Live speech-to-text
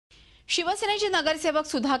शिवसेनेचे नगरसेवक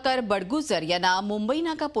सुधाकर बडगुजर यांना मुंबई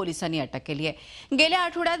नाका पोलिसांनी अटक केली आहे। गेल्या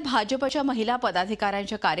आठवड्यात भाजपच्या महिला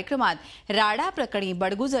पदाधिकाऱ्यांच्या कार्यक्रमात राडा प्रकरणी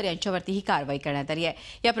बडगुजर यांच्यावरती ही कारवाई करण्यात आली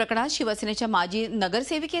आहे। या प्रकरणात शिवसेनेच्या माजी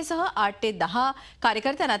नगरसेविकेसह 8 ते 10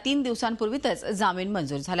 कार्यकर्त्यांना 3 दिवसांपूर्वीच जामीन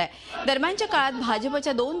मंजूर झालाय। दरम्यानच्या काळात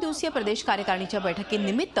भाजपच्या 2 दिवसीय प्रदेश कार्यकारिणीच्या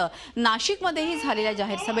बैठकीनिमित्त नाशिकमध्येही झालेल्या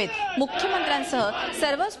जाहीर सभेत मुख्यमंत्र्यांसह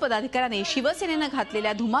सर्वच पदाधिकाऱ्यांनी शिवसेनेने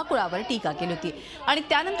घातलेल्या धुमाकूळावर टीका केली होती आणि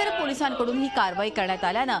त्यानंतर पोलिसांकडून ही कारवाई करण्यात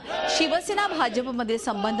आल्याने शिवसेना भाजपमध्ये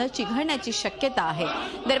संबंध चिघळण्याची शक्यता आहे।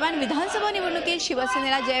 दरम्यान विधानसभा निवडणुकीत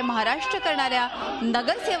शिवसेनेला जय महाराष्ट्र करणाऱ्या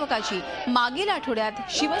नगरसेवकाची मागील आठवड्यात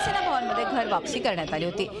शिवसेना भवनमध्ये घर वापसी करण्यात आली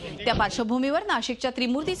होती। त्या पार्श्वभूमीवर नाशिकच्या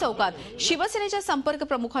त्रिमूर्ती चौकात शिवसेनेच्या संपर्क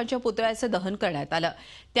प्रमुखांच्या पुतळ्याचं दहन करण्यात आलं।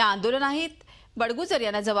 त्या आंदोलनात बडगुजर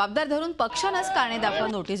यांना जबाबदार धरून पक्षानंच कारणे दाखवा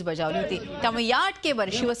नोटीस बजावली होती। त्यामुळे या अटकेवर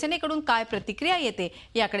शिवसेनेकडून काय प्रतिक्रिया येते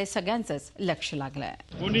याकडे सगळ्यांचंच लक्ष लागलंय।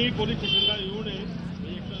 कोणी पोलीस स्टेशनला येऊ नये,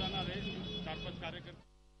 एकटं जाणार आहे, 4-5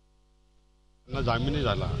 कार्यकर्ते जामीन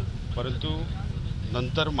झाला, परंतु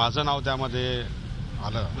नंतर माझं नाव त्यामध्ये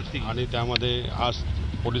आलं आणि त्यामध्ये आज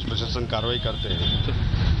पोलीस प्रशासन कारवाई करते।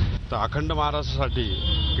 तर अखंड महाराष्ट्रासाठी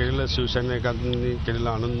केलेलं शिवसैनिकांनी केलेलं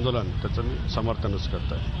आंदोलन त्याचं मी समर्थनच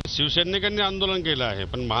करतो आहे। शिवसैनिकांनी आंदोलन केलं आहे,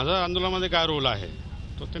 पण माझा आंदोलनामध्ये काय रोल आहे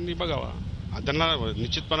तो त्यांनी बघावा। त्यांना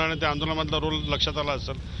निश्चितपणाने त्या आंदोलनामधला रोल लक्षात आला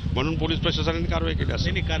असेल म्हणून पोलीस प्रशासनाने कारवाई केली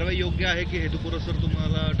असेल। नाही, कारवाई योग्य आहे की हेतुपुरस्सर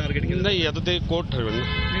तुम्हाला टार्गेट केलं नाही, आता ते कोर्ट ठरवेल।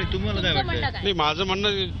 नाही, तुम्हाला काय वाटतं? नाही, माझं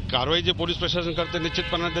म्हणणं कारवाई जे पोलीस प्रशासन करते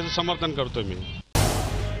निश्चितपणाने त्याचं समर्थन करतोय मी।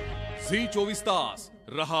 झी 24 तास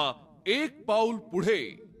रहा एक पाऊल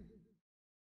पुढे।